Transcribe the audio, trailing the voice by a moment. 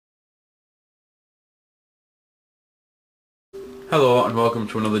Hello and welcome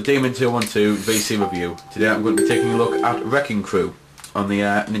to another Demon 212 VC review. Today I'm going to be taking a look at Wrecking Crew on the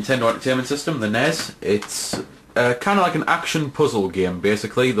Nintendo Entertainment System, the NES. It's kind of like an action puzzle game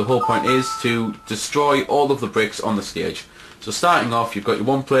basically. The whole point is to destroy all of the bricks on the stage. So starting off, you've got your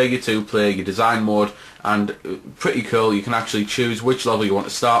 1 player, your 2 player, your design mode, and pretty cool, you can actually choose which level you want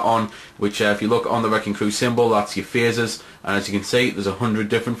to start on, which if you look on the Wrecking Crew symbol, that's your phases, and as you can see there's 100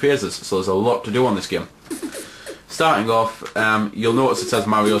 different phases, so there's a lot to do on this game. Starting off, you'll notice it says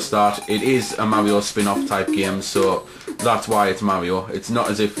Mario Start. It is a Mario spin-off type game, so that's why it's Mario. It's not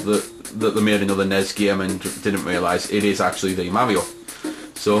as if that they made another NES game and didn't realise it is actually the Mario.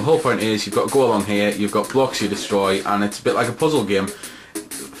 So the whole point is you've got to go along here, you've got blocks you destroy, and it's a bit like a puzzle game.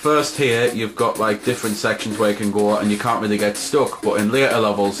 First here, you've got like different sections where you can go and you can't really get stuck, but in later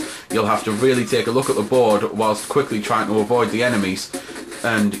levels you'll have to really take a look at the board whilst quickly trying to avoid the enemies.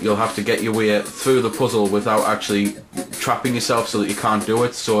 And you'll have to get your way through the puzzle without actually trapping yourself so that you can't do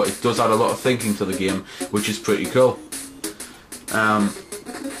it. So it does add a lot of thinking to the game, which is pretty cool. Other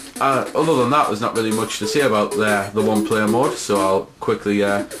than that, there's not really much to say about the 1 player mode, so I'll quickly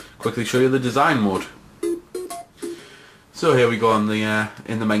show you the design mode. So here we go in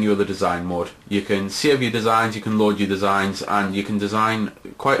the menu of the design mode. You can save your designs, you can load your designs, and you can design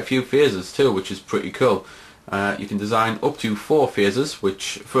quite a few phases too, which is pretty cool. You can design up to 4 phases,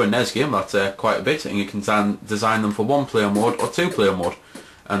 which for a NES game that's quite a bit, and you can design them for 1 player mode or 2 player mode.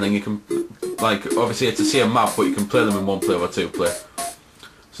 And then you can, like, obviously it's the same map, but you can play them in 1 player or 2 player.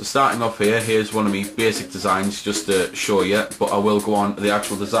 So starting off here, here's one of my basic designs just to show you, but I will go on to the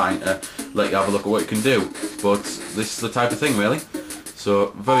actual design to let you have a look at what you can do. But this is the type of thing really. So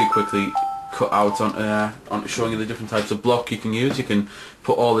very quickly cut out on showing you the different types of block you can use. You can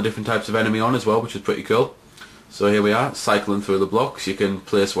put all the different types of enemy on as well, which is pretty cool. So here we are, cycling through the blocks. You can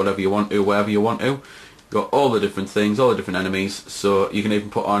place whatever you want to, wherever you want to. Got all the different things, all the different enemies. So you can even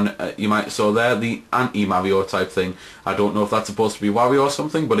put on, so there, the anti-Mario type thing. I don't know if that's supposed to be Wario or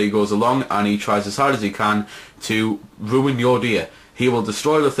something, but he goes along and he tries as hard as he can to ruin your day. He will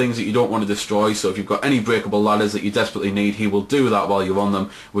destroy the things that you don't want to destroy, so if you've got any breakable ladders that you desperately need, he will do that while you're on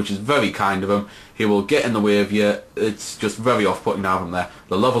them, which is very kind of him. He will get in the way of you. It's just very off-putting to have him there.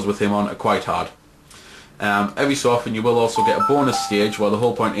 The levels with him on are quite hard. Every so often you will also get a bonus stage where the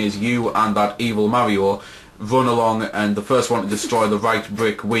whole point is you and that evil Mario run along and the first one to destroy the right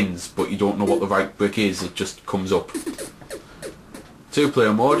brick wins, but you don't know what the right brick is, it just comes up. 2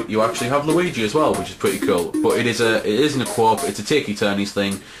 player mode, you actually have Luigi as well, which is pretty cool, but it isn't a co-op, it's a takey-turnies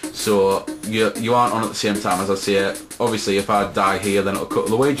thing, so you aren't on at the same time. As I say, obviously if I die here then it'll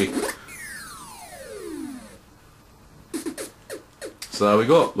cut Luigi. So there we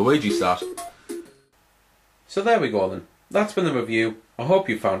go, Luigi Start. So there we go then, that's been the review. I hope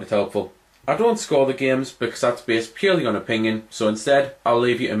you found it helpful. I don't score the games because that's based purely on opinion, so instead I'll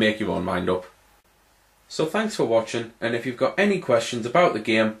leave you to make your own mind up. So thanks for watching, and if you've got any questions about the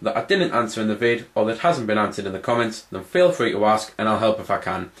game that I didn't answer in the vid or that hasn't been answered in the comments, then feel free to ask and I'll help if I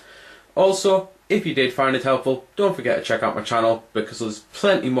can. Also, if you did find it helpful, don't forget to check out my channel because there's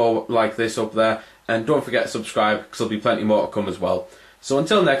plenty more like this up there, and don't forget to subscribe because there'll be plenty more to come as well. So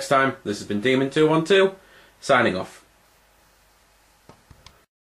until next time, this has been Demon212, signing off.